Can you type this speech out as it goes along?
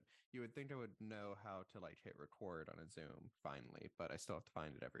You would think I would know how to like hit record on a Zoom finally, but I still have to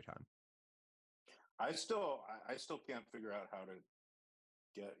find it every time. I still can't figure out how to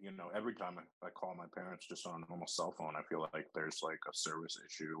get, every time I call my parents just on a normal cell phone, I feel like there's like a service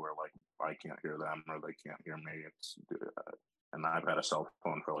issue where like I can't hear them or they can't hear me. And I've had a cell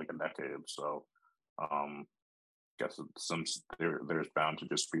phone for like a decade, so um, guess there's bound to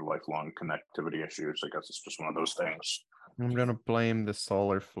just be lifelong connectivity issues. I guess it's just one of those things. I'm gonna blame the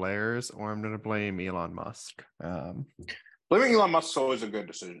solar flares, or I'm gonna blame Elon Musk. Blaming Elon Musk is always a good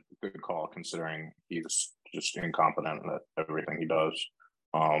decision, good call, considering he's just incompetent at everything he does,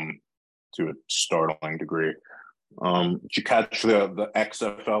 to a startling degree. Did you catch the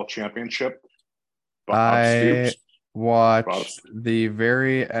XFL championship? Bob I Stoops. Bob watched Stoops. the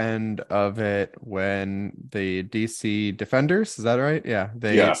very end of it when the DC Defenders, is that right? Yeah,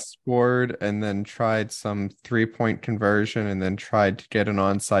 they Yeah, scored and then tried some 3-point conversion and then tried to get an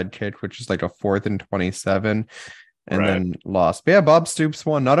onside kick, which is like a 4th and 27, and right. then lost. But yeah, Bob Stoops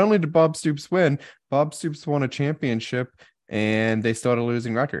won. Not only did Bob Stoops win, Bob Stoops won a championship and they still had a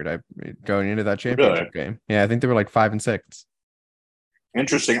losing record going into that Really championship game. Yeah, I think they were like 5-6.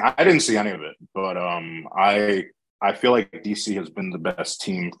 interesting. I didn't see any of it, but I feel like DC has been the best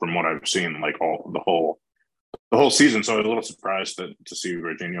team from what I've seen, like the whole season. So I was a little surprised to see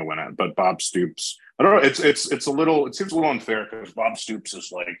Virginia win it. But Bob Stoops, I don't know. It's a little. It seems a little unfair because Bob Stoops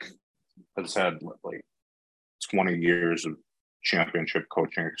has had like 20 years of championship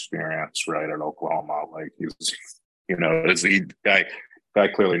coaching experience, right, at Oklahoma. Like is the guy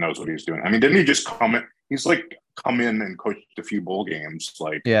clearly knows what he's doing. I mean, didn't he just come in? He's like come in and coached a few bowl games,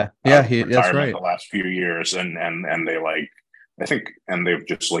 like Yeah, out of that's retirement right. the last few years, and they like I think and they've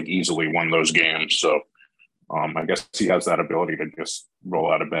just like easily won those games. So I guess he has that ability to just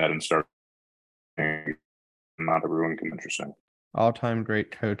roll out of bed and start. Not everyone can interesting. All-time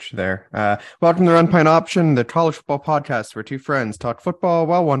great coach there. Welcome to Run Pint Option, the college football podcast where two friends talk football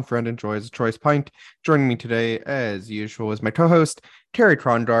while one friend enjoys a choice pint. Joining me today, as usual, is my co-host, Terry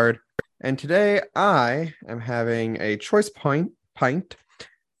Krongard. And today I am having a choice pint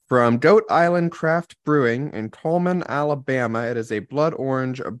from Goat Island Craft Brewing in Coleman, Alabama. It is a blood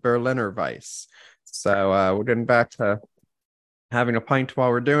orange Berliner Weiss. So we're getting back to having a pint while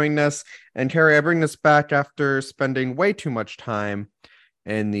we're doing this. And Terry, I bring this back after spending way too much time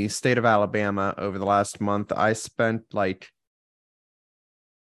in the state of Alabama over the last month. I spent like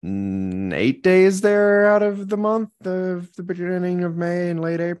 8 days there out of the month of the beginning of May and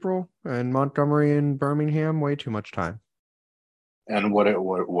late April, and Montgomery and Birmingham. Way too much time. And what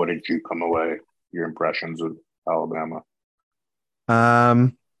did you come away? Your impressions of Alabama?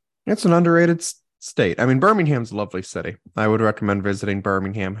 It's an underrated state. I mean, Birmingham's a lovely city. I would recommend visiting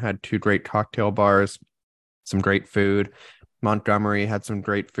Birmingham. Had 2 great cocktail bars, some great food. Montgomery had some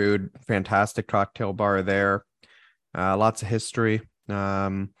great food, fantastic cocktail bar there. Lots of history,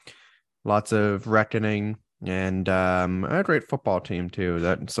 lots of reckoning, and a great football team too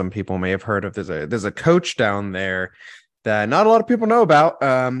that some people may have heard of. There's a coach down there that not a lot of people know about.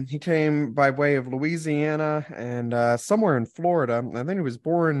 He came by way of Louisiana and somewhere in Florida. I think he was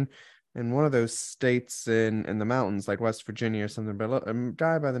born in one of those states in the mountains, like West Virginia or something. But a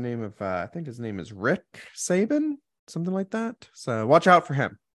guy by the name of I think his name is Rick Saban, something like that. So watch out for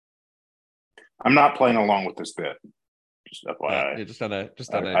him. I'm not playing along with this bit. Just FYI, You're just gonna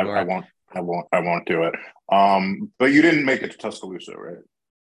ignore I it. won't. I won't do it. But you didn't make it to Tuscaloosa, right?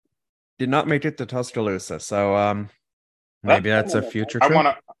 Did not make it to Tuscaloosa, so maybe that's a future I trip. want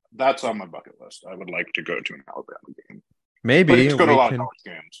to. That's on my bucket list. I would like to go to an Alabama game. Maybe But go to a we lot of can, college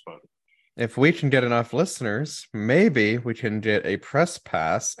games, but if we can get enough listeners, maybe we can get a press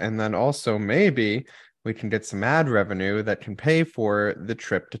pass, and then also maybe we can get some ad revenue that can pay for the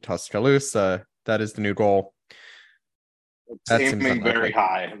trip to Tuscaloosa. That is the new goal. it's That seems aiming very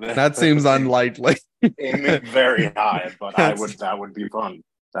unlikely. high. That seems unlikely. Aiming very high, but That's that would be fun.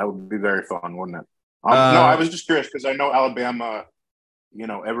 That would be very fun, wouldn't it? No, I uh was just curious because I know Alabama.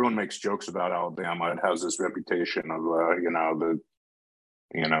 Everyone makes jokes about Alabama. It has this reputation of,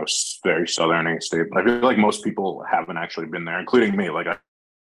 very southern state. I feel like most people haven't actually been there, including me. Like, I have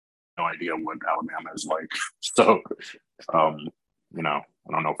no idea what Alabama is like. So, I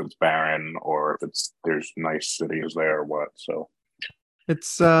don't know if it's barren or if there's nice cities there or what. So,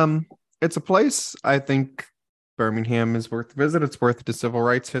 it's a place I think Birmingham is worth the visit. It's worth the civil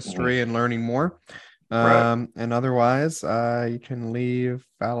rights history and learning more. right. And otherwise, you can leave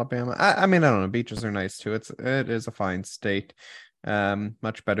Alabama. I mean, I don't know. Beaches are nice too. It is a fine state.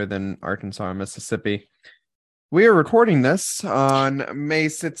 Much better than Arkansas or Mississippi. We are recording this on May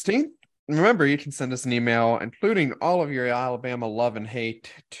 16th. Remember, you can send us an email, including all of your Alabama love and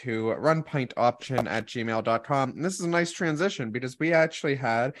hate, to runpintoption@gmail.com. And this is a nice transition because we actually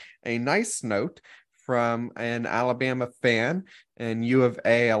had a nice note from an Alabama fan and U of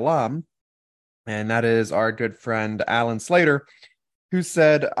A alum, and that is our good friend Alan Slater, who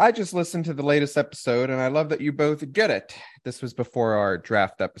said, I just listened to the latest episode and I love that you both get it. This was before our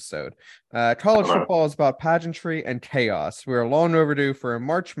draft episode. College Okay. football is about pageantry and chaos. We're long overdue for a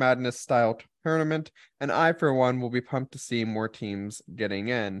March Madness style tournament, and I, for one, will be pumped to see more teams getting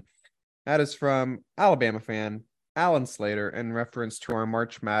in. That is from Alabama fan Alan Slater in reference to our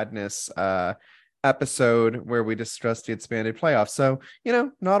March Madness episode where we discussed the expanded playoffs. So,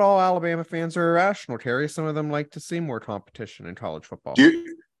 not all Alabama fans are irrational, Terry. Some of them like to see more competition in college football. Do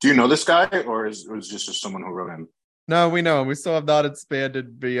you know this guy, or was this just someone who wrote in? No, we know him. We still have not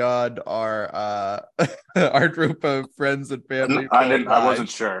expanded beyond our our group of friends and family. I didn't. I wasn't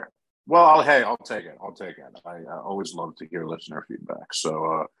sure. Well, I'll take it. I'll take it. I always love to hear listener feedback.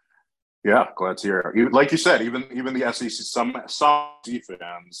 So, yeah, glad to hear. Like you said, even the SEC, some SEC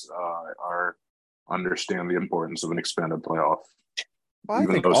fans are understand the importance of an expanded playoff. Well, I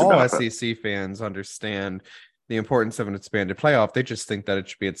think all SEC fans understand the importance of an expanded playoff. They just think that it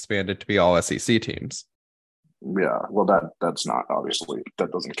should be expanded to be all SEC teams. Yeah, well, that's not, obviously,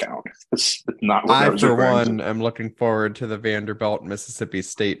 that doesn't count. It's not what I, for one, am looking forward to the Vanderbilt Mississippi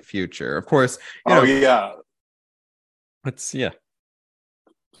State future. Of course, yeah, it's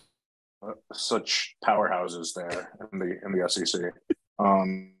such powerhouses there in the SEC.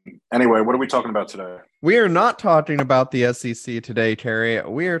 Anyway, what are we talking about today? We are not talking about the SEC today, Terry.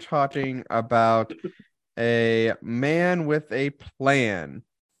 We are talking about a man with a plan.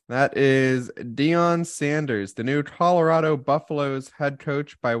 That is Deion Sanders, the new Colorado Buffaloes head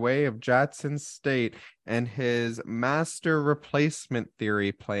coach by way of Jackson State, and his master replacement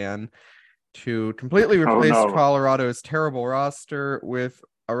theory plan to completely replace Colorado's terrible roster with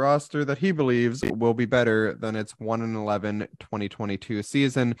a roster that he believes will be better than its 1-11 2022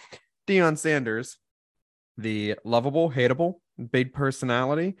 season. Deion Sanders, the lovable, hateable, big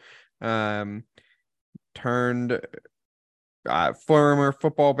personality, turned former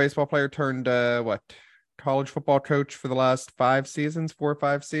baseball player turned college football coach for the last 4 or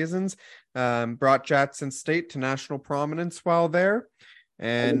 5 seasons, brought Jackson State to national prominence while there,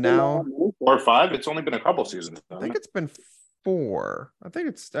 and now 4 or 5. It's only been a couple seasons. I think it's been 4. I think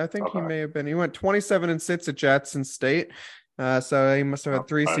okay. He went 27-6 at Jackson State. So he must have had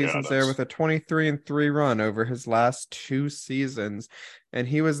 3 seasons there with a 23-3 run over his last 2 seasons. And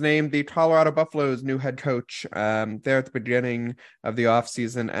he was named the Colorado Buffaloes' new head coach there at the beginning of the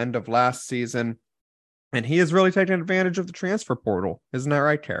offseason, end of last season. And he is really taking advantage of the transfer portal. Isn't that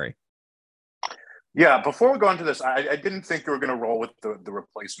right, Terry? Yeah, before we go into this, I didn't think you were going to roll with the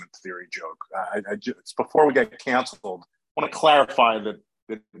replacement theory joke. I just, before we get canceled, I want to clarify that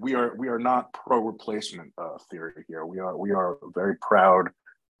we are not pro replacement theory here. We are very proud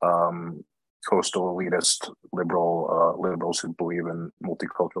coastal elitist liberals who believe in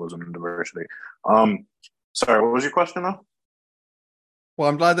multiculturalism and diversity. Sorry, what was your question though? Well,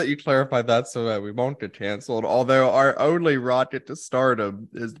 I'm glad that you clarified that so that we won't get canceled. Although our only rocket to stardom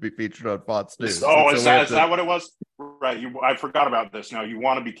is to be featured on Fox News. Is that what it was? Right. I forgot about this. Now you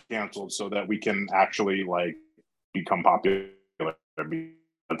want to be canceled so that we can actually become popular.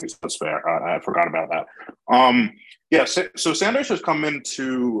 That's fair. I forgot about that. Yeah. So Sanders has come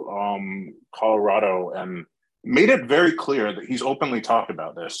into Colorado and made it very clear that he's openly talked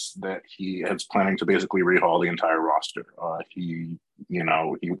about this, that he is planning to basically rehaul the entire roster. He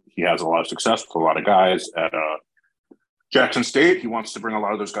has a lot of success with a lot of guys at Jackson State. He wants to bring a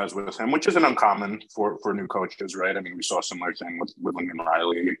lot of those guys with him, which isn't uncommon for new coaches, right? I mean, we saw a similar thing with Lincoln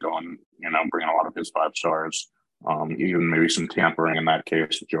Riley going, bringing a lot of his 5 stars. Even maybe some tampering in that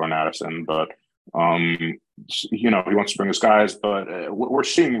case with Joe Addison, but he wants to bring his guys. But we're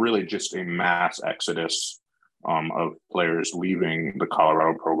seeing really just a mass exodus of players leaving the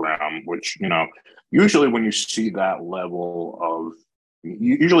Colorado program, which usually when you see that level of,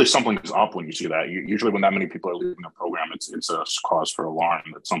 usually something's up when you see that. Usually when that many people are leaving a program, it's a cause for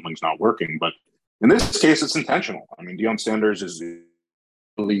alarm that something's not working. But in this case, it's intentional. I mean, Deion Sanders is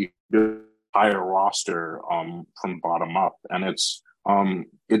really good. Higher roster from bottom up, and it's a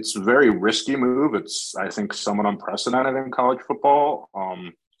very risky move. It's, I think, somewhat unprecedented in college football,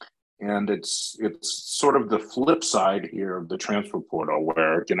 and it's sort of the flip side here of the transfer portal,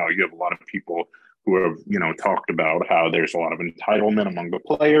 where you have a lot of people who have talked about how there's a lot of entitlement among the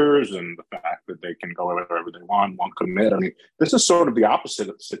players and the fact that they can go wherever they want, won't commit. I mean, this is sort of the opposite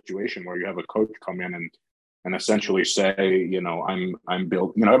of the situation where you have a coach come in and and essentially say, I'm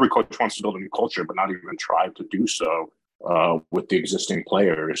built. Every coach wants to build a new culture, but not even try to do so with the existing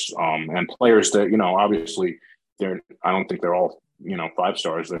players, and players that obviously they're. I don't think they're all 5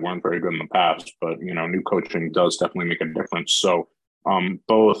 stars. They weren't very good in the past, but new coaching does definitely make a difference. So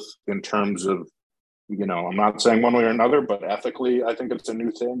both in terms of I'm not saying one way or another, but ethically, I think it's a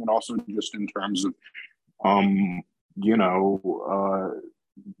new thing, and also just in terms of um, you know,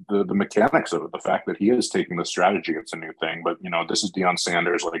 the mechanics of it, the fact that he is taking the strategy, it's a new thing. But this is Deion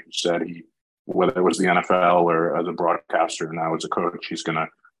Sanders, like you said, he whether it was the NFL or as a broadcaster, now as a coach, he's gonna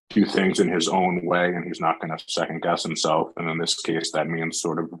do things in his own way, and he's not going to second guess himself. And in this case, that means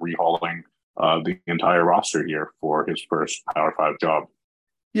sort of rehauling the entire roster here for his first Power Five job.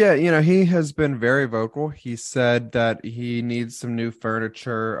 Yeah, he has been very vocal. He said that he needs some new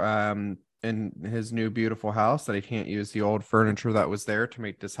furniture in his new beautiful house, that he can't use the old furniture that was there to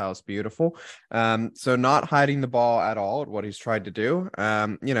make this house beautiful. So not hiding the ball at all at what he's tried to do.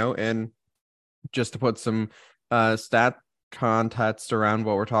 And just to put some stat context around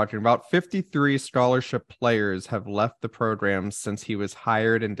what we're talking about, 53 scholarship players have left the program since he was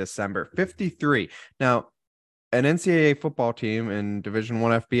hired in December. 53. Now, an NCAA football team in Division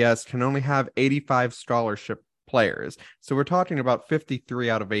One FBS can only have 85 scholarship players. So we're talking about 53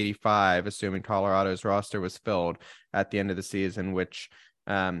 out of 85, assuming Colorado's roster was filled at the end of the season, which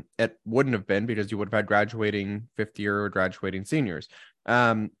it wouldn't have been because you would have had graduating 50-year or graduating seniors.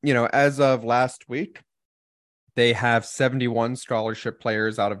 As of last week, they have 71 scholarship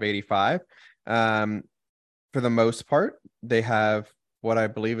players out of 85. For the most part, they have what I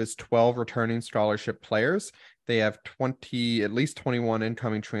believe is 12 returning scholarship players. They have at least 21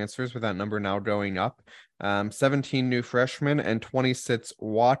 incoming transfers, with that number now going up. 17 new freshmen and 26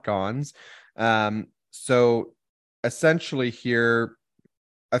 walk-ons. So essentially here,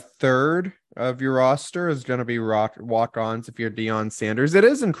 a third of your roster is going to be walk-ons if you're Deion Sanders. It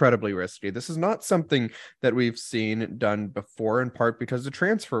is incredibly risky. This is not something that we've seen done before, in part because of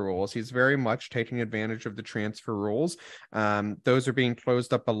transfer rules. He's very much taking advantage of the transfer rules. Those are being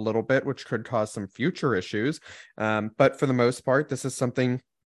closed up a little bit, which could cause some future issues. But for the most part, this is something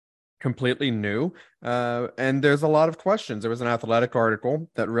completely new. And there's a lot of questions. There was an Athletic article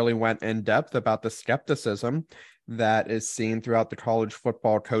that really went in depth about the skepticism that is seen throughout the college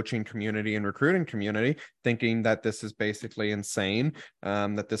football coaching community and recruiting community, thinking that this is basically insane,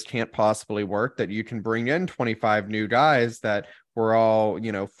 that this can't possibly work, that you can bring in 25 new guys that were all,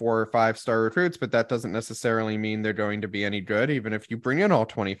 4 or 5-star recruits, but that doesn't necessarily mean they're going to be any good, even if you bring in all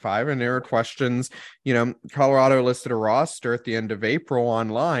 25. And there are questions, Colorado listed a roster at the end of April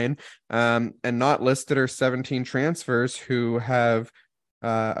online, and not listed are 17 transfers who have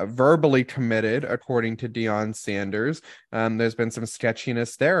verbally committed, according to Deion Sanders. There's been some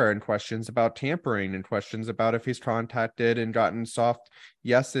sketchiness there, and questions about tampering, and questions about if he's contacted and gotten soft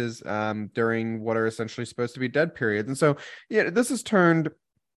yeses during what are essentially supposed to be dead periods. And so, this has turned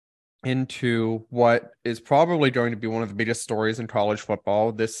into what is probably going to be one of the biggest stories in college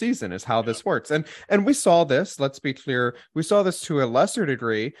football this season, is how this works. And we saw this, let's be clear, we saw this to a lesser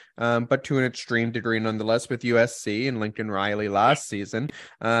degree, but to an extreme degree nonetheless, with USC and Lincoln Riley last season.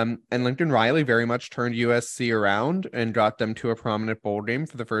 And Lincoln Riley very much turned USC around and got them to a prominent bowl game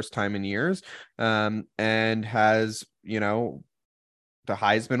for the first time in years, and has, the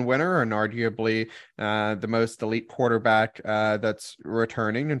Heisman winner and arguably the most elite quarterback that's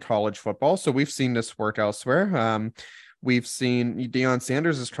returning in college football. So we've seen this work elsewhere. We've seen Deion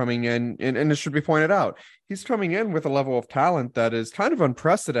Sanders is coming in, and it should be pointed out, he's coming in with a level of talent that is kind of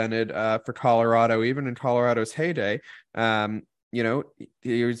unprecedented for Colorado, even in Colorado's heyday.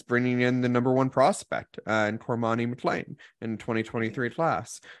 He was bringing in the number one prospect in Cormani McLean in 2023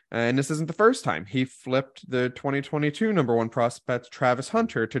 class. And this isn't the first time. He flipped the 2022 number one prospect, Travis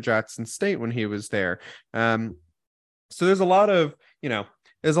Hunter, to Jackson State when he was there. So there's a lot of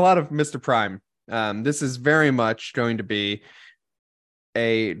Mr. Prime. This is very much going to be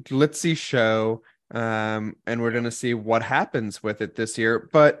a glitzy show, and we're going to see what happens with it this year.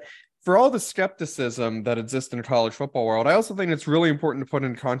 But for all the skepticism that exists in the college football world, I also think it's really important to put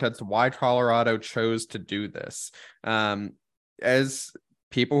in context why Colorado chose to do this. As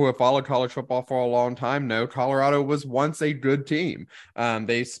people who have followed college football for a long time know, Colorado was once a good team.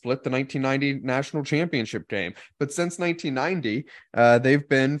 They split the 1990 national championship game, but since 1990, they've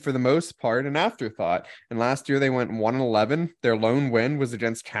been, for the most part, an afterthought. And last year they went 1-11. Their lone win was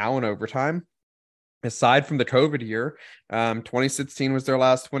against Cal in overtime. Aside from the COVID year, 2016 was their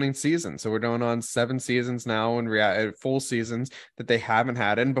last winning season. So we're going on 7 seasons now, and full seasons that they haven't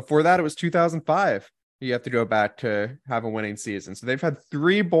had. And before that, it was 2005. You have to go back to have a winning season. So they've had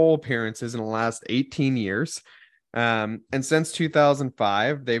 3 bowl appearances in the last 18 years. And since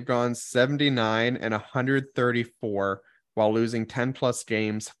 2005, they've gone 79 and 134 while losing 10 plus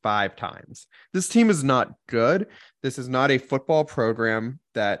games 5 times. This team is not good. This is not a football program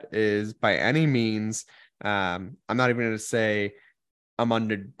that is by any means, I'm not even going to say among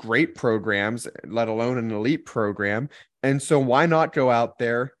the great programs, let alone an elite program. And so why not go out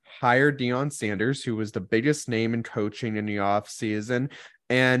there, hire Deion Sanders, who was the biggest name in coaching in the offseason,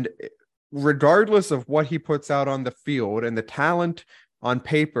 and regardless of what he puts out on the field, and the talent on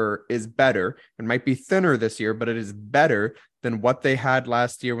paper is better and might be thinner this year, but it is better than what they had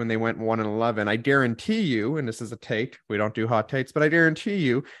last year when they went 1-11. I guarantee you, and this is a take, we don't do hot takes, but I guarantee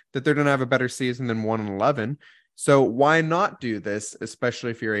you that they're going to have a better season than 1-11. So why not do this, especially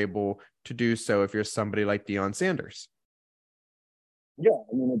if you're able to do so if you're somebody like Deion Sanders? Yeah,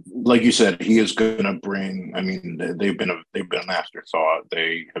 I mean, like you said, he is going to bring. I mean, they've been an afterthought.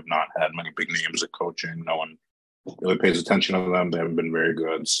 They have not had many big names at coaching. No one really pays attention to them. They haven't been very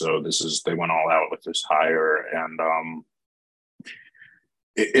good. So they went all out with this hire, and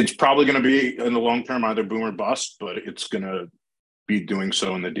it's probably going to be in the long term either boom or bust. But it's going to be doing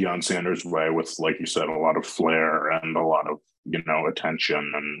so in the Deion Sanders way, with, like you said, a lot of flair and a lot of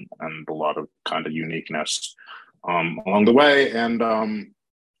attention and a lot of kind of uniqueness along the way. And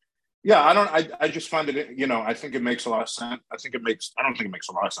yeah, I just find it, I think it makes a lot of sense. I don't think it makes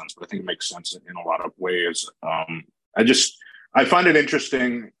a lot of sense, but I think it makes sense in a lot of ways. I find it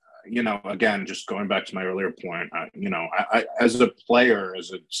interesting, again, just going back to my earlier point, I as a player,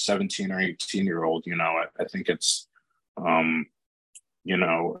 as a 17 or 18-year-old, I think it's,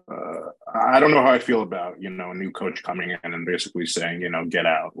 I don't know how I feel about, a new coach coming in and basically saying, get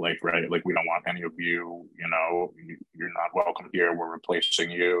out, like, right, like, we don't want any of you, you're not welcome here, we're replacing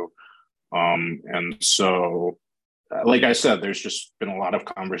you. And so, like I said, there's just been a lot of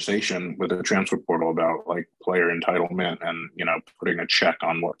conversation with the transfer portal about, like, player entitlement and, putting a check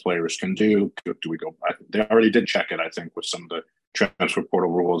on what players can do. Do we go back? They already did check it, I think, with some of the transfer portal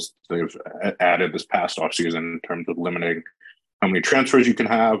rules they've added this past offseason in terms of limiting how many transfers you can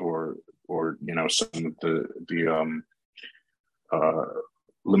have, or some of the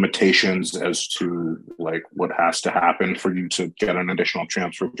limitations as to, like, what has to happen for you to get an additional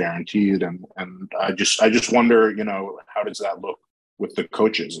transfer guaranteed. And I just wonder, how does that look with the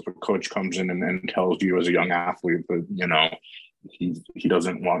coaches? If a coach comes in and tells you as a young athlete that, he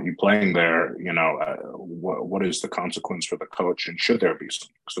doesn't want you playing there, what is the consequence for the coach, and should there be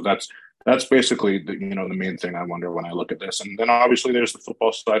something? So that's basically the main thing I wonder when I look at this. And then obviously there's the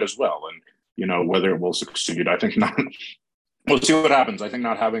football side as well, and whether it will succeed. I think not. We'll see what happens. I think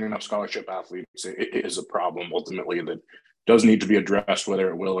not having enough scholarship athletes is a problem ultimately that does need to be addressed. Whether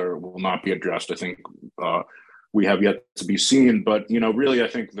it will or will not be addressed, I think we have yet to be seen. But really, I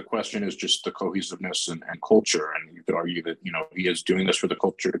think the question is just the cohesiveness and culture. And you could argue that he is doing this for the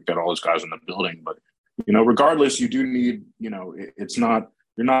culture to get all his guys in the building. But regardless, you do need. It's not.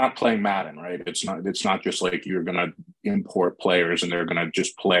 You're not playing Madden, right? It's not just like you're going to import players and they're going to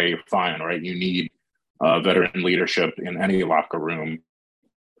just play fine, right? You need veteran leadership in any locker room.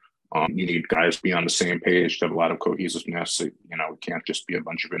 You need guys to be on the same page, to have a lot of cohesiveness. It can't just be a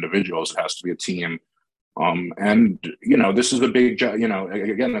bunch of individuals. It has to be a team. And this is a big,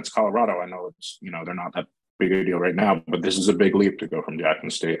 again, it's Colorado. I know it's, they're not that big a deal right now, but this is a big leap to go from Jackson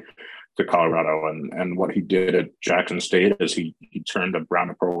State to Colorado. And what he did at Jackson State is he turned around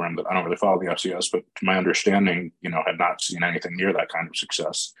a program that I don't really follow the FCS, but to my understanding, had not seen anything near that kind of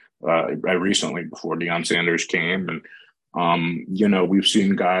success recently before Deion Sanders came. And, we've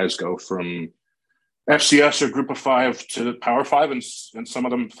seen guys go from FCS or Group of Five to Power Five, and some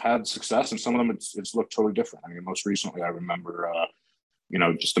of them have had success, and some of them it's looked totally different. I mean, most recently, I remember,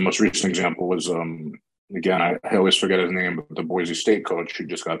 just the most recent example was, again, I always forget his name, but the Boise State coach who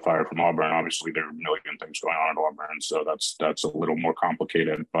just got fired from Auburn. Obviously, there are a million things going on at Auburn, so that's a little more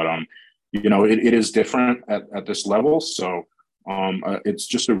complicated. But it is different at this level, so. It's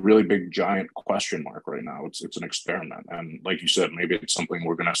just a really big, giant question mark right now. It's an experiment, and like you said, maybe it's something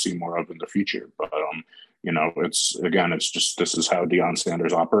we're going to see more of in the future. But it's just this is how Deion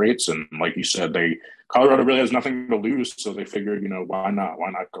Sanders operates, and like you said, Colorado really has nothing to lose, so they figured, why not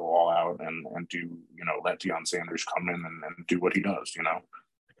go all out and do let Deion Sanders come in and do what he does.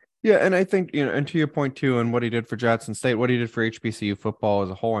 Yeah, and I think, and to your point too, and what he did for Jackson State, what he did for HBCU football as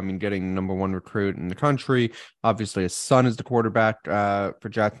a whole, I mean, getting #1 recruit in the country. Obviously, his son is the quarterback for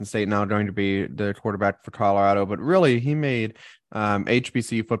Jackson State, now going to be the quarterback for Colorado. But really, he made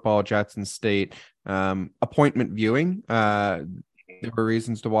HBCU football at Jackson State appointment viewing. There were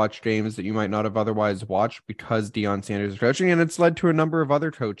reasons to watch games that you might not have otherwise watched because Deion Sanders is coaching, and it's led to a number of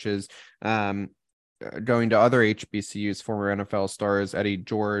other coaches going to other HBCUs, former NFL stars. Eddie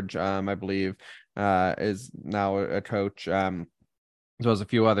George, I believe, is now a coach, as well as a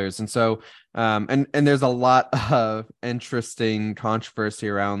few others. And so, and there's a lot of interesting controversy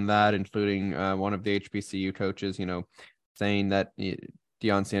around that, including one of the HBCU coaches, saying that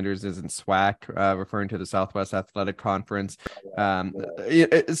Deion Sanders isn't SWAC, referring to the Southwest Athletic Conference.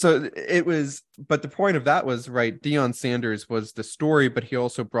 So it was, but the point of that was, right, Deion Sanders was the story, but he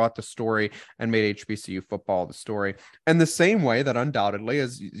also brought the story and made HBCU football the story. And the same way that undoubtedly,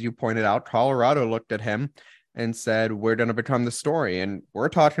 as you pointed out, Colorado looked at him and said, we're going to become the story. And we're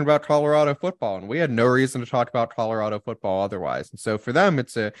talking about Colorado football. And we had no reason to talk about Colorado football otherwise. And so for them,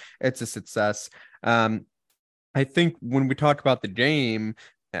 it's a success. I think when we talk about the game,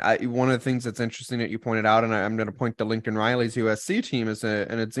 one of the things that's interesting that you pointed out, and I'm going to point to Lincoln Riley's USC team as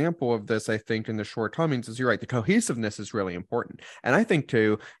an example of this, I think, in the shortcomings, is you're right. The cohesiveness is really important. And I think,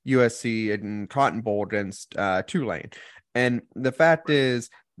 too, USC and Cotton Bowl against Tulane. And the fact is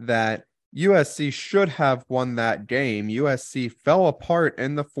that USC should have won that game. USC fell apart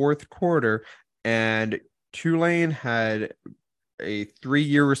in the fourth quarter, and Tulane had a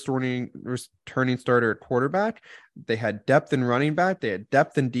 3-year returning starter at quarterback. They had depth in running back. They had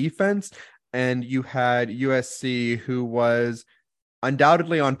depth in defense. And you had USC, who was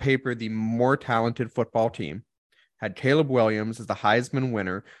undoubtedly on paper the more talented football team, had Caleb Williams as the Heisman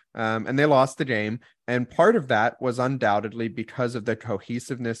winner, and they lost the game. And part of that was undoubtedly because of the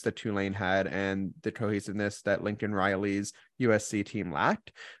cohesiveness that Tulane had and the cohesiveness that Lincoln Riley's USC team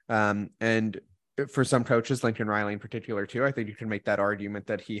lacked. And for some coaches, Lincoln Riley in particular, too, I think you can make that argument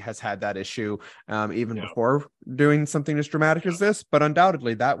that he has had that issue even before doing something as dramatic as this. But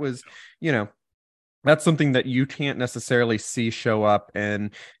undoubtedly, that was, that's something that you can't necessarily see show up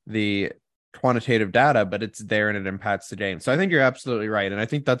in the quantitative data, but it's there and it impacts the game. So I think you're absolutely right. And I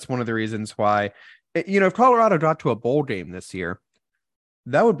think that's one of the reasons why, if Colorado got to a bowl game this year,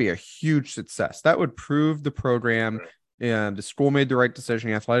 that would be a huge success. That would prove the program. And the school made the right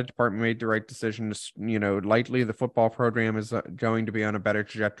decision. The athletic department made the right decision. Likely the football program is going to be on a better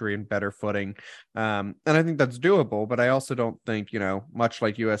trajectory and better footing. And I think that's doable, but I also don't think, much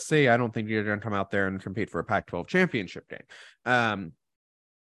like USC, I don't think you're going to come out there and compete for a Pac-12 championship game.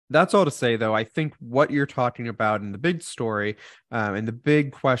 That's all to say, though, I think what you're talking about in the big story and the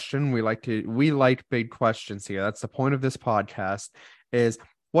big question, we like big questions here. That's the point of this podcast, is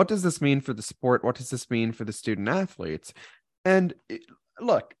what does this mean for the sport? What does this mean for the student athletes? And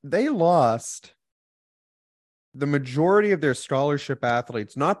look, they lost the majority of their scholarship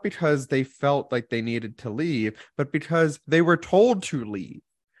athletes, not because they felt like they needed to leave, but because they were told to leave.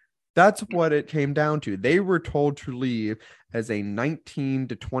 That's what it came down to. They were told to leave as a 19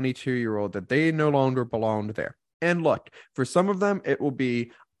 to 22-year-old, that they no longer belonged there. And look, for some of them, it will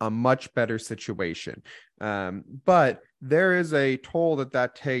be a much better situation. But there is a toll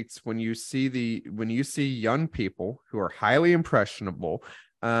that takes when you see young people who are highly impressionable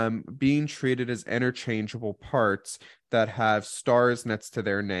being treated as interchangeable parts that have stars next to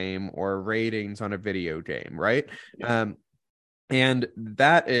their name or ratings on a video game, right? Yeah. And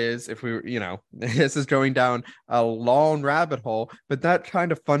that is, if we, this is going down a long rabbit hole, but that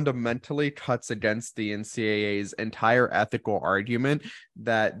kind of fundamentally cuts against the NCAA's entire ethical argument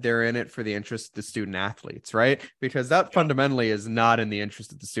that they're in it for the interest of the student athletes, right? Because that fundamentally is not in the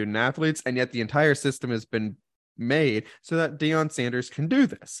interest of the student athletes. And yet the entire system has been made so that Deion Sanders can do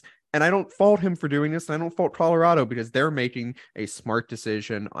this. And I don't fault him for doing this. And I don't fault Colorado, because they're making a smart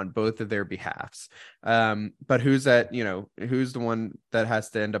decision on both of their behalves. But who's the one that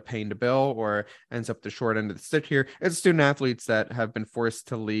has to end up paying the bill or ends up the short end of the stick here? It's student athletes that have been forced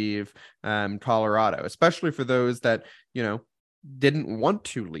to leave Colorado, especially for those that, didn't want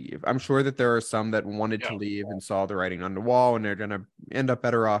to leave. I'm sure that there are some that wanted to leave and saw the writing on the wall and they're going to end up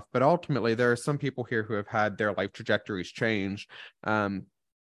better off. But ultimately, there are some people here who have had their life trajectories changed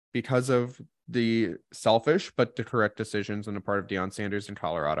because of the selfish but the correct decisions on the part of Deion Sanders and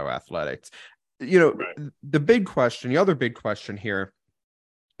Colorado athletics. Right. The other big question here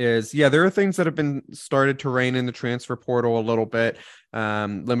is, there are things that have been started to rein in the transfer portal a little bit,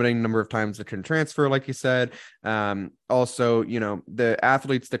 limiting the number of times that can transfer, like you said. Also, the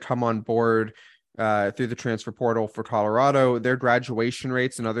athletes that come on board through the transfer portal for Colorado, their graduation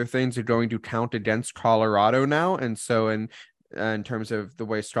rates and other things are going to count against Colorado now. And so in terms of the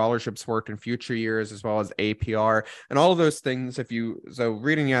way scholarships work in future years, as well as APR and all of those things.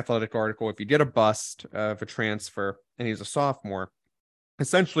 Reading the athletic article, if you get a bust of a transfer and he's a sophomore,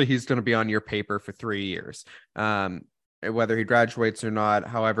 essentially he's going to be on your paper for 3 years. whether he graduates or not,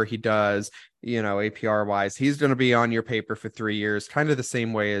 however he does, APR wise, he's going to be on your paper for 3 years, kind of the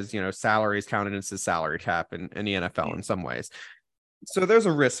same way as, salaries counted as his salary cap in the NFL in some ways. So there's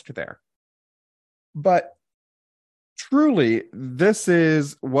a risk there. But truly, this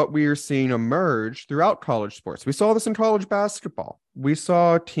is what we are seeing emerge throughout college sports. We saw this in college basketball. We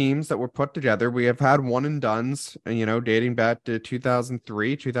saw teams that were put together. We have had one and dones, dating back to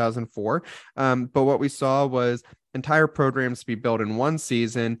 2003, 2004. But what we saw was entire programs be built in one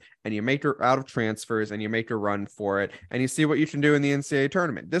season, and you make it out of transfers and you make a run for it, and you see what you can do in the NCAA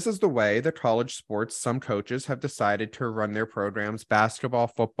tournament. This is the way that college sports, some coaches have decided to run their programs, basketball,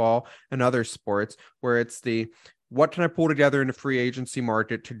 football, and other sports, where it's what can I pull together in a free agency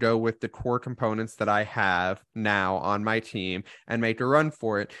market to go with the core components that I have now on my team and make a run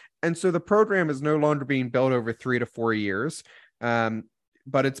for it. And so the program is no longer being built over 3 to 4 years,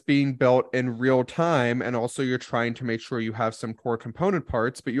 but it's being built in real time. And also you're trying to make sure you have some core component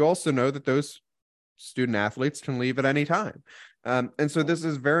parts, but you also know that those student athletes can leave at any time. And so this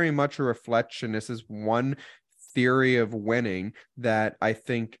is very much a reflection. This is one theory of winning that I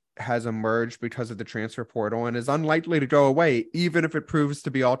think has emerged because of the transfer portal and is unlikely to go away, even if it proves to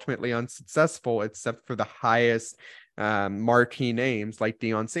be ultimately unsuccessful, except for the highest marquee names like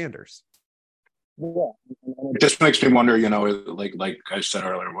Deion Sanders. Yeah. It just makes me wonder, like I said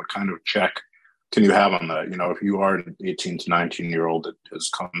earlier, what kind of check can you have on that? If you are an 18 to 19-year-old that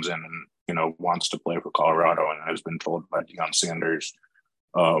comes in and, wants to play for Colorado and has been told by Deion Sanders,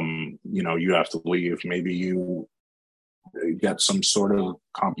 you have to leave. Maybe you get some sort of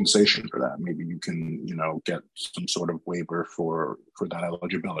compensation for that. Maybe you can, get some sort of waiver for that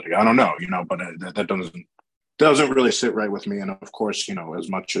eligibility. I don't know, but that doesn't really sit right with me. And of course, as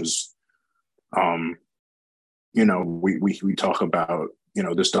much as, we talk about,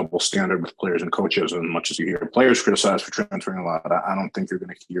 this double standard with players and coaches, and as much as you hear players criticized for transferring a lot, I don't think you're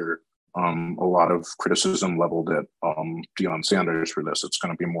going to hear a lot of criticism leveled at Deion Sanders for this. It's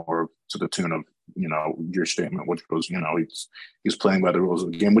going to be more to the tune of, your statement, which was, he's playing by the rules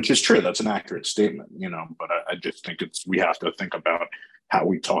of the game, which is true. That's an accurate statement, but I just think we have to think about how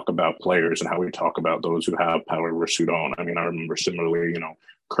we talk about players and how we talk about those who have power versus who don't. I mean, I remember similarly,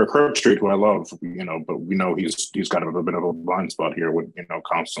 Kirk Herbstreit, who I love, but we know he's got a little bit of a blind spot here. Would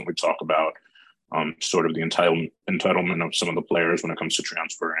constantly talk about sort of the entitlement of some of the players when it comes to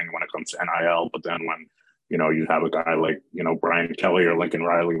transferring, when it comes to NIL. But then when you have a guy like Brian Kelly or Lincoln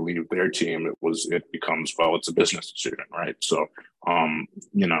Riley leave their team, it becomes, well, it's a business decision, right? So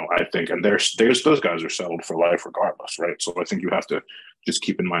I think, and there's those guys are settled for life regardless, right? So I think you have to just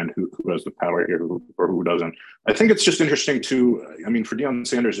keep in mind who has the power here or who doesn't. I think it's just interesting too. I mean, for Deion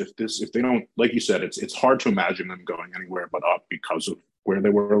Sanders, if they don't, like you said, it's hard to imagine them going anywhere but up because of where they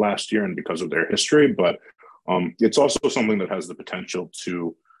were last year and because of their history. But it's also something that has the potential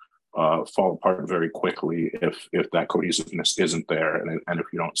to fall apart very quickly if that cohesiveness isn't there and if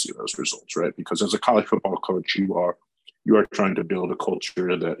you don't see those results, right? Because as a college football coach, you are trying to build a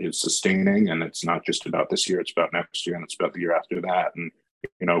culture that is sustaining, and it's not just about this year, it's about next year, and it's about the year after that, and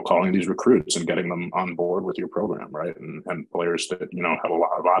calling these recruits and getting them on board with your program, right? And players that have a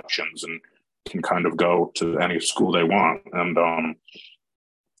lot of options and can kind of go to any school they want. And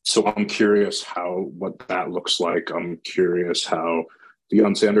so I'm curious what that looks like. I'm curious how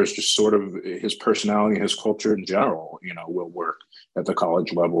Deion Sanders, just sort of his personality, his culture in general, will work at the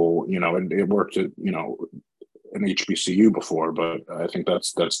college level, and it worked at, an HBCU before, but I think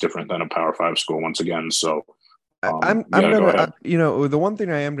that's different than a Power 5 school once again. So I'm gonna, the one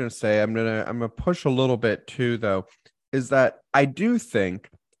thing I am gonna say, I'm gonna push a little bit too, though, is that I do think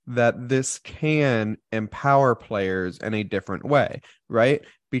that this can empower players in a different way, right?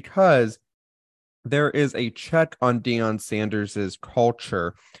 Because there is a check on Deion Sanders's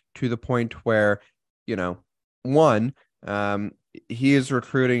culture to the point where, one, he is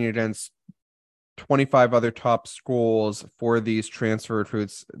recruiting against 25 other top schools for these transfer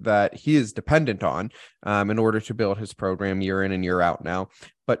recruits that he is dependent on in order to build his program year in and year out now.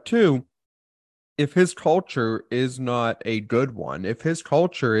 But two, if his culture is not a good one, if his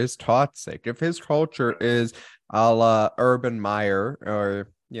culture is toxic, if his culture is a la Urban Meyer or,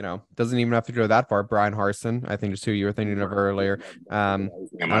 doesn't even have to go that far, Brian Harsin, I think is who you were thinking of earlier. I don't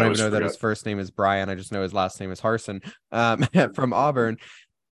even know that his first name is Brian. I just know his last name is Harsin from Auburn.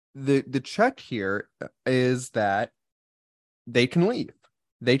 The check here is that they can leave.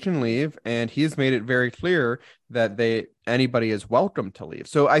 They can leave, and he's made it very clear that anybody is welcome to leave.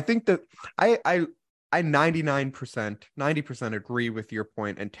 So I think that I 99%, 90% agree with your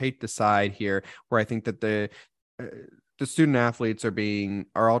point and take the side here where I think that the the student athletes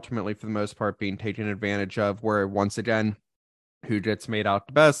are ultimately, for the most part, being taken advantage of, where once again, who gets made out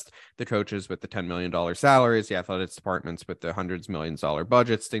the best? The coaches with the $10 million salaries, the athletics departments with the hundreds of millions dollar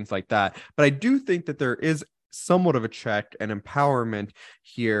budgets, things like that. But I do think that there is somewhat of a check and empowerment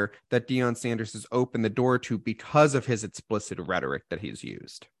here that Deion Sanders has opened the door to because of his explicit rhetoric that he's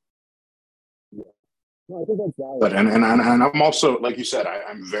used. No, I think that's valid. And I'm also, like you said,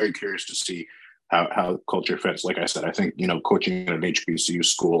 I'm very curious to see how culture fits. Like I said, I think, coaching at an HBCU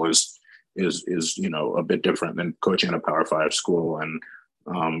school is a bit different than coaching at a Power Five school. And,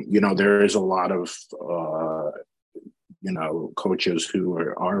 there is a lot of, coaches who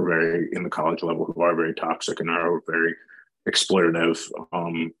are very in the college level, who are very toxic and are very exploitative.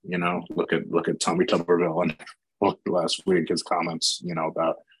 Look at Tommy Tuberville and last week, his comments,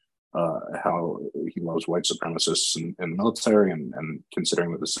 about how he loves white supremacists in the military, and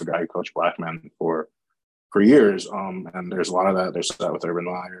considering that this is a guy who coached black men for years. And there's a lot of that. There's that with Urban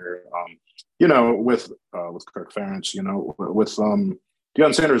Meyer, with Kirk Ferentz, with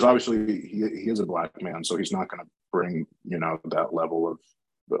Deion Sanders. Obviously, he is a black man, so he's not going to bring that level of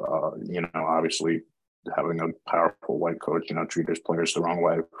obviously having a powerful white coach treat his players the wrong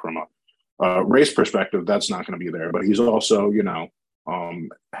way from a race perspective. That's not going to be there. But he's also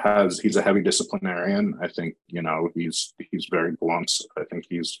he's a heavy disciplinarian. I think he's very blunt. I think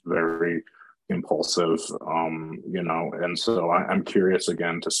he's very impulsive, and so I'm curious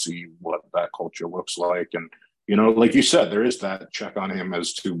again to see what that culture looks like. And like you said, there is that check on him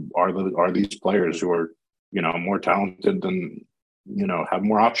as to are these players who are more talented than have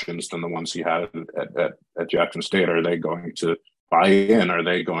more options than the ones he had at Jackson State. Are they going to buy in? Are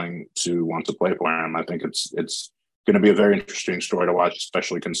they going to want to play for him? I think it's going to be a very interesting story to watch,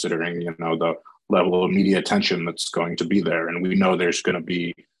 especially considering the level of media attention that's going to be there. And we know there's going to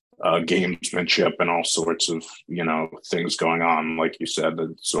be gamesmanship and all sorts of things going on, like you said,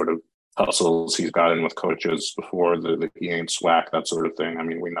 the sort of hustles he's gotten with coaches before, the he ain't SWAC, that sort of thing. I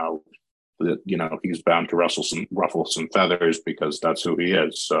mean, we know that he's bound to ruffle some feathers because that's who he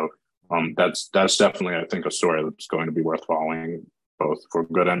is. So that's definitely, I think, a story that's going to be worth following, both for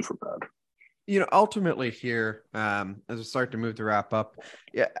good and for bad. Ultimately here, as we start to move to wrap up,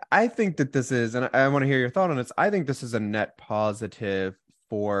 I think that this is, and I want to hear your thought on this, I think this is a net positive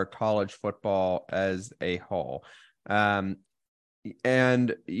for college football as a whole. And,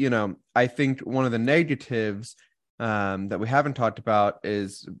 I think one of the negatives that we haven't talked about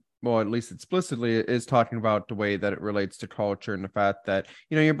is, well, at least explicitly, is talking about the way that it relates to culture and the fact that,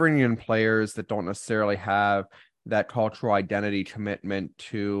 you're bringing in players that don't necessarily have that cultural identity commitment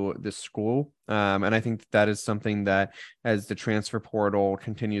to the school. And I think that is something that, as the transfer portal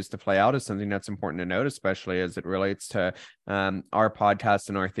continues to play out, is something that's important to note, especially as it relates to our podcast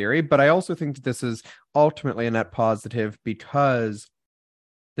and our theory. But I also think that this is ultimately a net positive because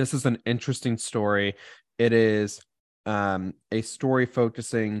this is an interesting story. It is a story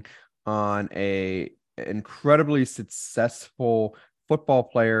focusing on a incredibly successful football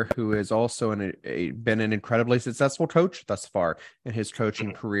player who has also been an incredibly successful coach thus far in his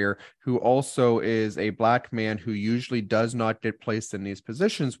coaching career, who also is a black man who usually does not get placed in these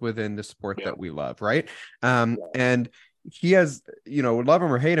positions within the sport that we love, right? And he has, love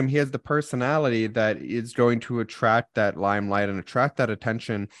him or hate him, he has the personality that is going to attract that limelight and attract that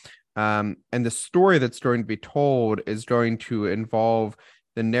attention. And the story that's going to be told is going to involve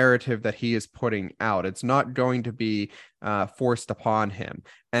the narrative that he is putting out. It's not going to be forced upon him.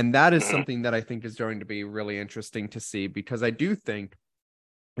 And that is something that I think is going to be really interesting to see, because I do think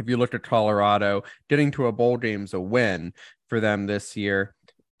if you look at Colorado, getting to a bowl game's a win for them this year.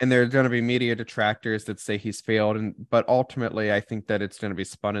 And there's going to be media detractors that say he's failed. But ultimately, I think that it's going to be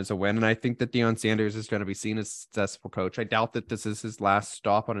spun as a win. And I think that Deion Sanders is going to be seen as a successful coach. I doubt that this is his last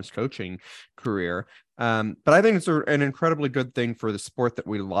stop on his coaching career. But I think it's an incredibly good thing for the sport that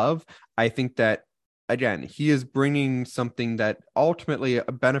we love. I think that, again, he is bringing something that ultimately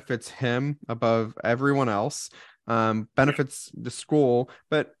benefits him above everyone else, benefits the school,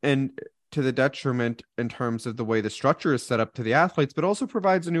 and to the detriment in terms of the way the structure is set up to the athletes, but also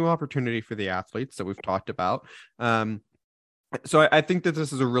provides a new opportunity for the athletes that we've talked about. So I think that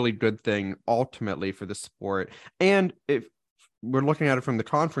this is a really good thing ultimately for the sport. And if we're looking at it from the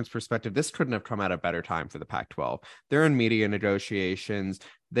conference perspective, this couldn't have come at a better time for the Pac-12. They're in media negotiations.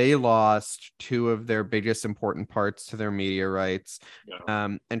 They lost two of their biggest important parts to their media rights.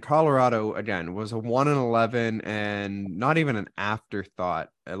 And Colorado, again, was a 1-11 and not even an afterthought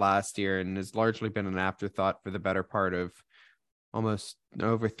last year, and has largely been an afterthought for the better part of almost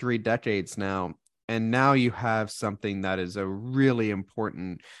over 3 decades now. And now you have something that is a really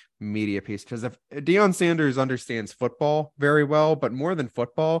important media piece, because if Deion Sanders understands football very well, but more than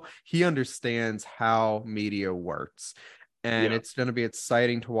football, he understands how media works. And Yeah. it's going to be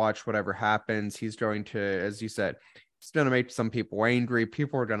exciting to watch whatever happens. He's going to, as you said, it's going to make some people angry.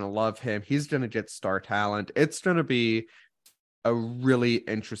 People are going to love him. He's going to get star talent. It's going to be a really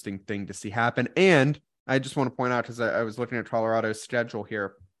interesting thing to see happen. And I just want to point out, because I was looking at Colorado's schedule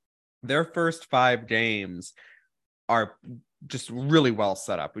here, their first 5 games are just really well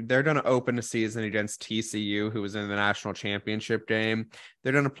set up. They're going to open the season against TCU, who was in the national championship game.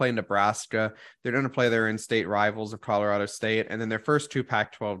 They're going to play Nebraska. They're going to play their in-state rivals of Colorado State. And then their first 2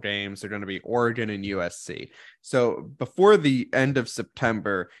 Pac-12 games are going to be Oregon and USC. So before the end of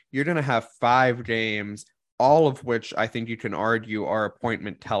September, you're going to have 5 games, all of which I think you can argue are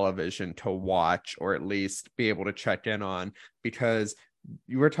appointment television to watch, or at least be able to check in on, because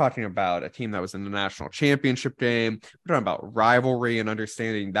you were talking about a team that was in the national championship game. We're talking about rivalry and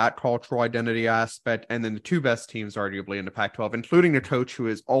understanding that cultural identity aspect. And then the 2 best teams arguably in the Pac-12, including a coach who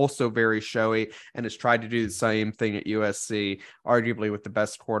is also very showy and has tried to do the same thing at USC, arguably with the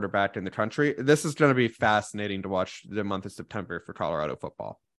best quarterback in the country. This is going to be fascinating to watch the month of September for Colorado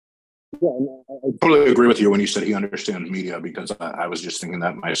football. Yeah, I totally agree with you when you said he understands media, because I was just thinking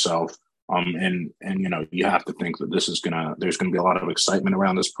that myself. And you have to think that there's gonna be a lot of excitement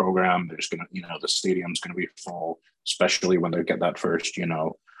around this program. There's gonna, the stadium's gonna be full, especially when they get that first,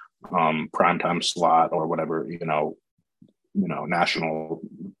 primetime slot or whatever, national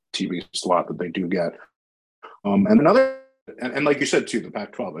TV slot that they do get. And like you said too, the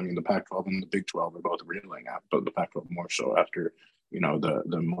Pac-12. I mean, the Pac-12 and the Big 12 are both reeling out, but the Pac-12 more so after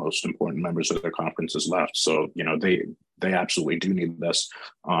the most important members of their conferences left. So they absolutely do need this.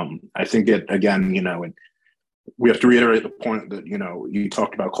 I think it again. We have to reiterate the point that you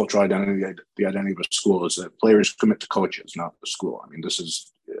talked about cultural identity. The identity of a school is that players commit to coaches, not the school. I mean, this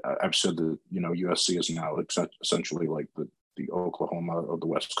is I've said that USC is now essentially like the Oklahoma of the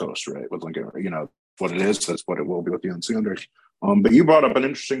West Coast, right? With Lincoln, what it is. That's what it will be with Deion Sanders. But you brought up an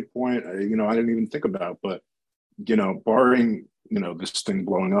interesting point. I didn't even think about, but barring this thing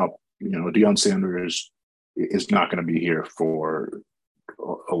blowing up, Deion Sanders is not going to be here for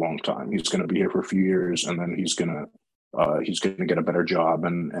a long time. He's going to be here for a few years, and then he's going to get a better job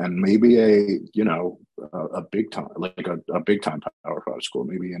and maybe a big time, like a big time Power 5 school,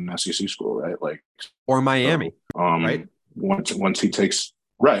 maybe an SEC school, right? Like, or Miami, right? Once he takes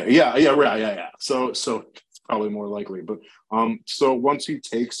right, yeah. So it's probably more likely, but so once he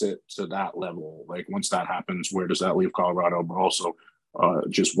takes it to that level, like once that happens, where does that leave Colorado? But also,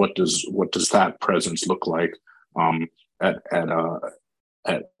 just what does that presence look like at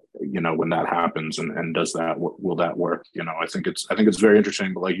when that happens, and does that will that work? I think it's very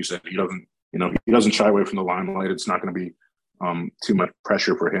interesting. But like you said, he doesn't shy away from the limelight. It's not going to be too much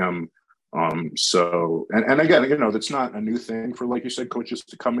pressure for him. So and again, that's not a new thing for, like you said, coaches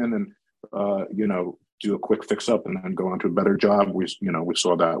to come in and do a quick fix up and then go on to a better job. We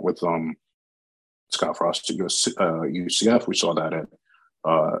saw that with Scott Frost at UCF. We saw that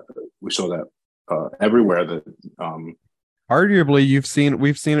everywhere that arguably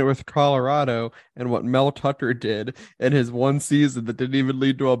we've seen it with Colorado and what Mel Tucker did in his one season that didn't even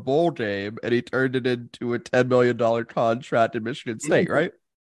lead to a bowl game, and he turned it into a $10 million contract in Michigan State, right?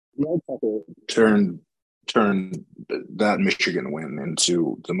 Mel Tucker turned that Michigan win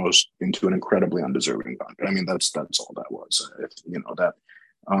into an incredibly undeserving contract. I mean, that's all that was.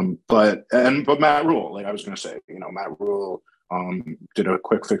 But Matt Rule, like I was going to say, Matt Rule did a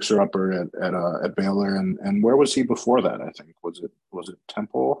quick fixer upper at Baylor, and where was he before that? I think was it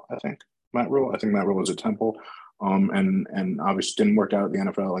Temple? I think Matt Rule was at Temple, and obviously didn't work out at the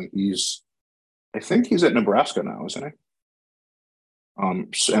NFL, and I think he's at Nebraska now, isn't he?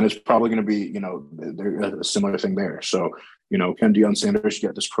 And it's probably going to be, a similar thing there. So, can Deion Sanders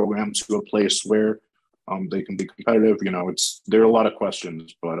get this program to a place where they can be competitive? There are a lot of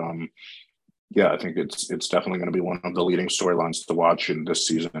questions, but yeah, I think it's definitely going to be one of the leading storylines to watch in this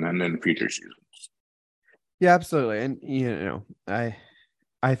season and in future seasons. Yeah, absolutely. And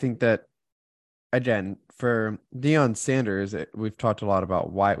I think that, again, for Deion Sanders, we've talked a lot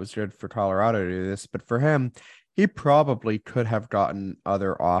about why it was good for Colorado to do this, but for him, he probably could have gotten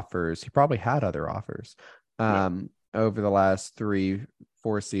other offers. He probably had other offers over the last 3-4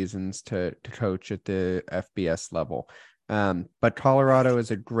 seasons to coach at the FBS level. But Colorado is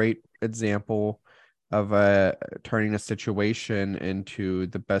a great example of turning a situation into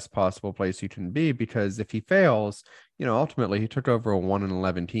the best possible place you can be, because if he fails, ultimately he took over a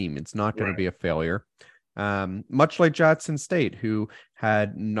 1-11 team. It's not going to be a failure. much like Jackson State, who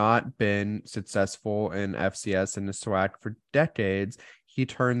had not been successful in FCS and the SWAC for decades. He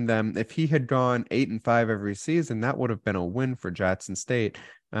turned them, if he had gone 8-5 every season, that would have been a win for Jackson State,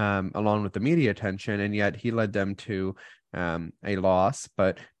 along with the media attention. And yet he led them to a loss,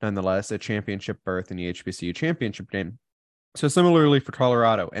 but nonetheless, a championship berth in the HBCU championship game. So similarly for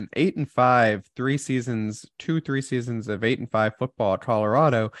Colorado, an 8-5, 3 seasons of 8-5 football at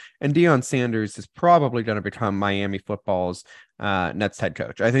Colorado, and Deion Sanders is probably going to become Miami football's next head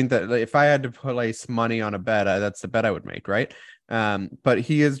coach. I think that if I had to place money on a bet, that's the bet I would make, right? But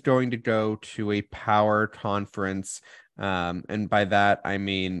he is going to go to a power conference, and by that I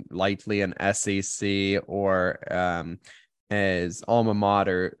mean likely an SEC or as alma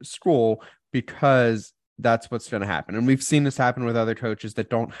mater school, because that's what's going to happen. And we've seen this happen with other coaches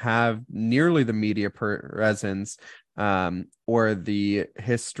that don't have nearly the media presence or the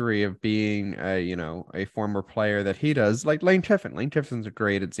history of being a former player that he does, like Lane Kiffin. Lane Kiffin's a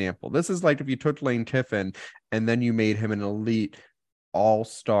great example. This is like if you took Lane Kiffin and then you made him an elite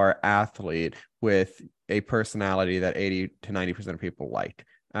all-star athlete with a personality that 80 to 90% of people like.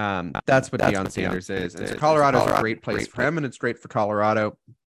 That's what Deion Sanders is. And so Colorado's a great place for him, and it's great for Colorado.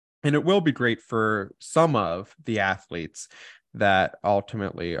 And it will be great for some of the athletes that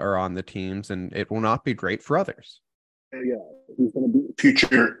ultimately are on the teams, and it will not be great for others. Yeah, he's going to be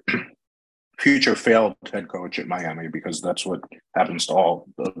future failed head coach at Miami, because that's what happens to all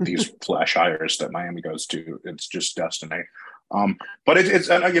of these flash hires that Miami goes to. It's just destiny. But it's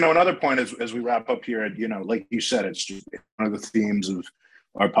another point as we wrap up here, like you said, it's just one of the themes of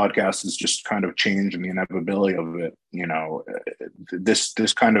our podcast is just kind of change and the inevitability of it.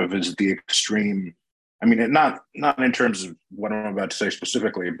 This kind of is the extreme. I mean, not in terms of what I'm about to say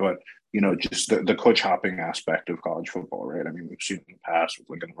specifically, but just the coach hopping aspect of college football, right? I mean, we've seen it in the past with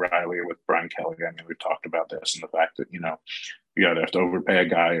Lincoln Riley or with Brian Kelly. I mean, we've talked about this and the fact that you either have to overpay a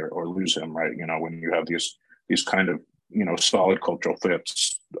guy or lose him, right? When you have these kind of solid cultural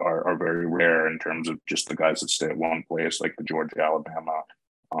fits are very rare in terms of just the guys that stay at one place, like the Georgia, Alabama.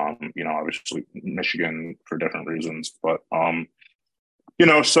 Obviously Michigan for different reasons, but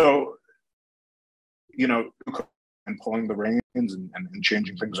so and pulling the reins and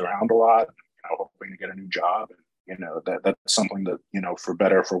changing things around a lot, hoping to get a new job. That's something that, for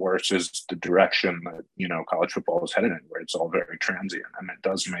better or for worse, is the direction that, college football is headed in, where it's all very transient. And it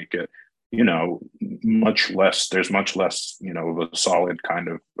does make it, there's much less, of a solid kind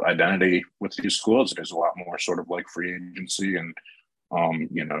of identity with these schools. There's a lot more sort of like free agency and,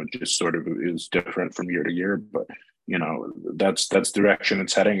 just sort of is different from year to year. But, that's direction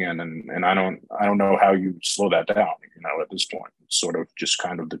it's heading in. And I don't know how you slow that down, at this point. It's sort of just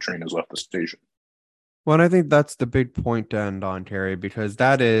kind of the train has left the station. Well, and I think that's the big point to end on, Terry, because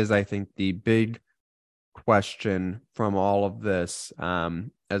that is, I think, the big question from all of this,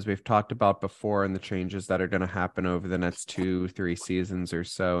 as we've talked about before, and the changes that are going to happen over the next 2-3 seasons or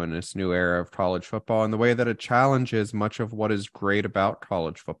so in this new era of college football, and the way that it challenges much of what is great about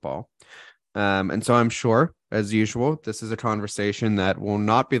college football. And so I'm sure, as usual, this is a conversation that will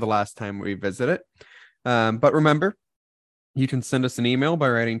not be the last time we visit it. But remember, you can send us an email by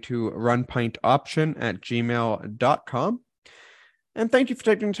writing to runpintoption@gmail.com. And thank you for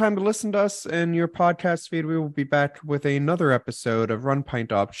taking the time to listen to us in your podcast feed. We will be back with another episode of Run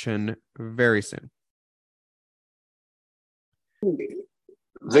Pint Option very soon.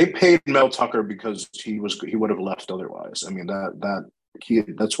 They paid Mel Tucker because he would have left otherwise. I mean,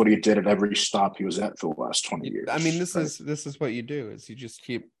 that's what he did at every stop he was at for the last 20 years. I mean, this is what you do, is you just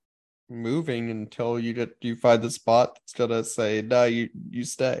keep moving until you find the spot that's gonna say, no, you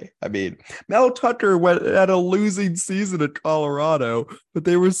stay. I mean, Mel Tucker had a losing season at Colorado, but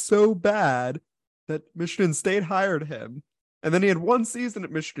they were so bad that Michigan State hired him, and then he had one season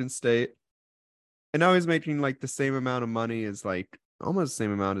at Michigan State, and now he's making like the same amount of money as like almost the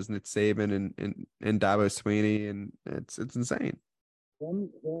same amount as Nick Saban and Dabo Swinney, and it's insane.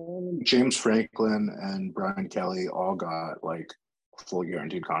 James Franklin and Brian Kelly all got like full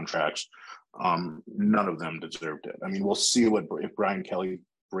guaranteed contracts. None of them deserved it. I mean, we'll see if Brian Kelly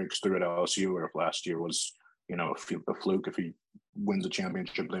breaks through at LSU, or if last year was, a fluke. If he wins a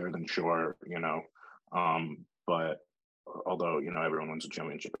championship there, then sure, but although, everyone wins a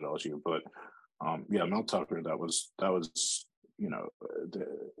championship at LSU, but Mel Tucker, that was that was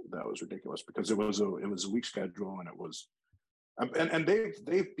ridiculous, because it was a weak schedule, and it was, and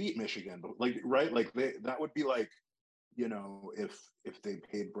they've beat Michigan, but that would be like, if they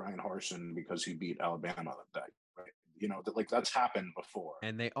paid Brian Harsin because he beat Alabama that, right? That's happened before,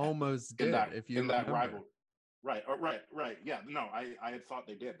 and they almost did. That rivalry. Right. Yeah, no, I had thought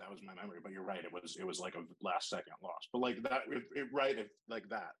they did. That was my memory, but you're right. It was like a last second loss, but like that, right? If like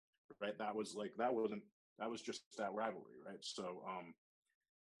that, right? That was like that wasn't that was just that rivalry, right? So,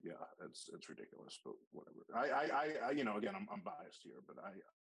 yeah, it's ridiculous, but whatever. Again, I'm biased here, but I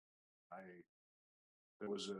it was